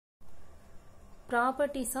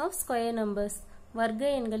Properties of square numbers,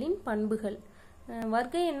 வர்க்க எண்களின் பண்புகள்.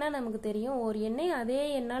 வர்க்க எண்ணா நமக்கு தெரியும், ஒரு எண்ணை அதே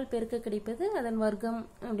எண்ணால் பெருக்க கிடைப்பது அதன் வர்க்கம்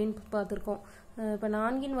அப்படின்னு பார்த்துருக்கோம். இப்போ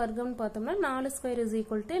 4 வர்க்கம்னு பார்த்தோம்னா 4 ஸ்கொயர் இஸ்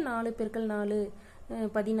ஈக்குவல் டு 4 பெருக்கல் 4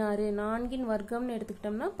 16. 4 வர்க்கம்னு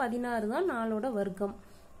எடுத்துக்கிட்டோம்னா 16 தான் 4ஓட வர்க்கம்.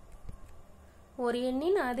 ஒரு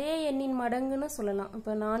எண்ணின் அதே எண்ணின் மடங்குன்னு சொல்லலாம்.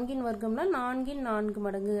 இப்போ 4 வர்க்கம்னா 4 4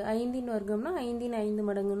 மடங்கு, 5 வர்க்கம்னா 5 5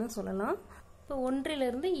 மடங்குன்னு சொல்லலாம். இப்போ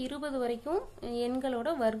 1லிருந்து 20 வரைக்கும் எண்களோட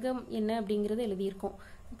வர்க்கம் என்ன அப்படிங்கிறது எழுதியிருக்கோம்.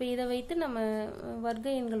 இப்போ இதை வைத்து நம்ம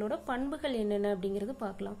வர்க்க எண்களோட பண்புகள் என்னென்ன அப்படிங்கிறது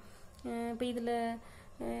பார்க்கலாம். இப்போ இதில்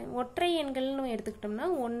ஒற்றை எண்கள்னு எடுத்துக்கிட்டோம்னா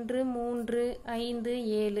 1 3 5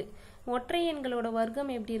 7. ஒற்றை எண்களோட வர்க்கம்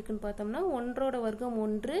எப்படி இருக்குன்னு பார்த்தோம்னா 1ஓட வர்க்கம்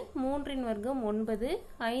 1, 3இன் வர்க்கம் 9,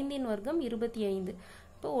 5இன் வர்க்கம் 25.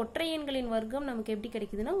 இப்போ ஒற்றை எண்களின் வர்க்கம் நமக்கு எப்படி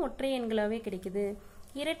கிடைக்குதுன்னா ஒற்றை எண்களாகவே கிடைக்குது.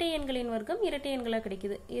 இரட்டை எண்களின் வர்க்கம் இரட்டை எண்களாக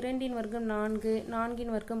கிடைக்குது. 2இன் வர்க்கம் 4,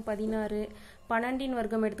 4இன் வர்க்கம் 16, 12இன்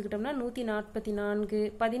வர்க்கம் எடுத்துக்கிட்டோம்னா 144,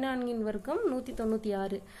 14இன் வர்க்கம்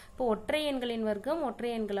 196. இப்போ ஒற்றை எண்களின் வர்க்கம்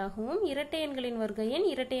ஒற்றை எண்களாகவும் இரட்டை எண்களின் வர்க்க எண்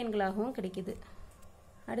இரட்டை எண்களாகவும் கிடைக்குது.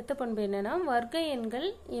 அடுத்த பண்பு என்னன்னா வர்க்க எண்கள்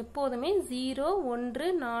எப்போதுமே 0, 1,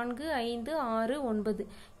 4, 5, 6, 9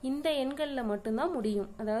 இந்த எண்களில் மட்டும்தான் முடியும்.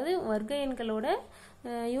 அதாவது வர்க்க எண்களோட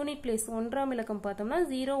யூனிட் பிளேஸ் 1ஆம் இலக்கம் பார்த்தோம்னா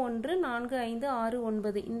 0, 1, 4, 5, 6,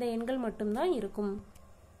 9 இந்த எண்கள் மட்டும்தான் இருக்கும்.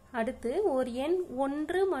 அடுத்து ஒரு எண்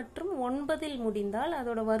 1 மற்றும் 9இல் முடிந்தால்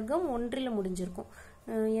அதோட வர்க்கம் 1ல் முடிஞ்சிருக்கும்.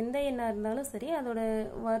 எந்த எண்ணாக இருந்தாலும் சரி அதோட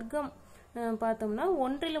வர்க்கம் பார்த்தோம்னா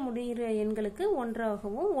 1ல் முடிகிற எண்களுக்கு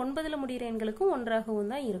 1ஆகவும் 9ல் முடிகிற எண்களுக்கு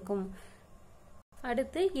 1ஆகவும் தான் இருக்கும்.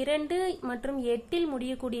 அடுத்து 2 மற்றும் 8இல்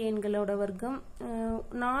முடியக்கூடிய எண்களோட வர்க்கம்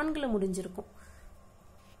 4ல் முடிஞ்சிருக்கும்.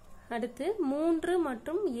 அடுத்து 3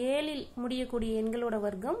 மற்றும் 7இல் முடியக்கூடிய எண்களோட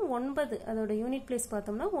வர்க்கம் 9, அதோட யூனிட் பிளேஸ்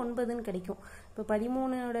பார்த்தோம்னா 9ன்னு கிடைக்கும். இப்போ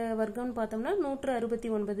 13ஓட வர்க்கம்னு பார்த்தோம்னா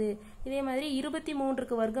 169. இதே மாதிரி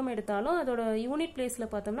 23க்கு வர்க்கம் எடுத்தாலும் அதோட யூனிட்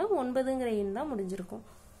பிளேஸில் பார்த்தோம்னா 9ங்கிற எண் தான் முடிஞ்சிருக்கும்.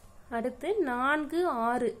 அடுத்து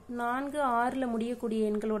 4 6ல் முடியக்கூடிய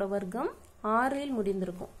எண்களோட வர்க்கம் 6இல்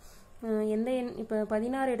முடிந்திருக்கும். எந்த எண் இப்போ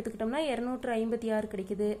 16 எடுத்துக்கிட்டோம்னா 256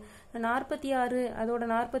 கிடைக்குது. 46 அதோட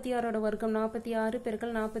 46ஓட வர்க்கம் 46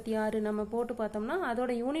 பெருக்கல் 46 நம்ம போட்டு பார்த்தோம்னா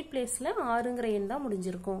அதோட யூனிட் பிளேஸில் 6ங்கிற எண் தான்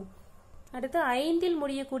முடிஞ்சிருக்கும். அடுத்து 5இல்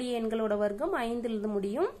முடியக்கூடிய எண்களோட வர்க்கம் 5ல்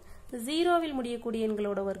முடியும். 0வில் முடியக்கூடிய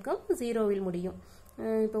எண்களோட வர்க்கம் 0வில் முடியும்.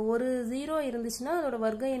 இப்போ ஒரு 0 இருந்துச்சுன்னா அதோட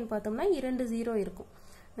வர்க்க எண் பார்த்தோம்னா 2 0 இருக்கும்.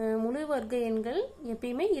 முழு வர்க்க எண்கள்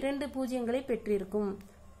எப்பயுமே 2 பூஜ்ஜியங்களை பெற்றிருக்கும்.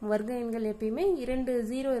 வர்க்க எண்கள் எப்பயுமே 2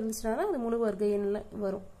 0 இருந்துச்சுன்னா தான் அது முழு வர்க்க எண்ணில்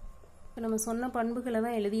வரும். இப்போ நம்ம சொன்ன பண்புகளை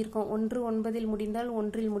தான் எழுதியிருக்கோம். 1 9இல் முடிந்தால்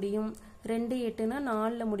 1ல் முடியும், 2 8னா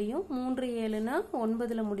 4ல் முடியும், 3 7னா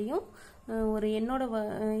 9ல் முடியும். ஒரு எண்ணோட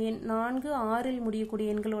 4 6இல்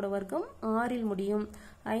முடியக்கூடிய எண்களோட வர்க்கம் 6ல் முடியும்.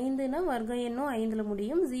 5னா வர்க்க எண்ணும் 5ல்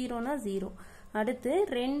முடியும், 0னா 0. அடுத்து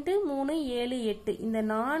 2 3 7 8 இந்த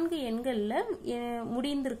 4 எண்களில்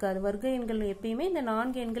முடிந்திருக்காது. வர்க்க எண்கள் எப்பயுமே இந்த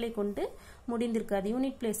 4 எண்களை கொண்டு முடிந்திருக்காது.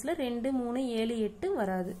 யூனிட் பிளேஸில் 2 3 7 8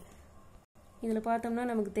 வராது. இதில் பார்த்தோம்னா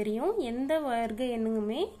நமக்கு தெரியும் எந்த வர்க்க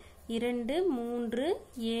எண்ணுமே 2 3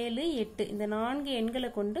 7 8 இந்த 4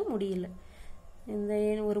 எண்களை கொண்டு முடியல. இந்த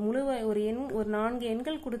ஒரு எண் ஒரு 4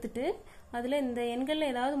 எண்கள் கொடுத்துட்டு அதில் இந்த எண்களில்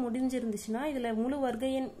ஏதாவது முடிஞ்சிருந்துச்சுன்னா இதில் முழு வர்க்க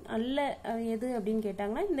எண் அல்ல எது அப்படின்னு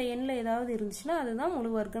கேட்டாங்கன்னா இந்த எண்ணில் ஏதாவது இருந்துச்சுன்னா அதுதான் முழு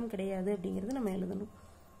வர்க்கம் கிடையாது அப்படிங்கிறது நம்ம எழுதணும்.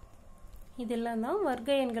 இதெல்லாம் தான்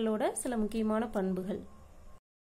வர்க்க எண்களோட சில முக்கியமான பண்புகள்.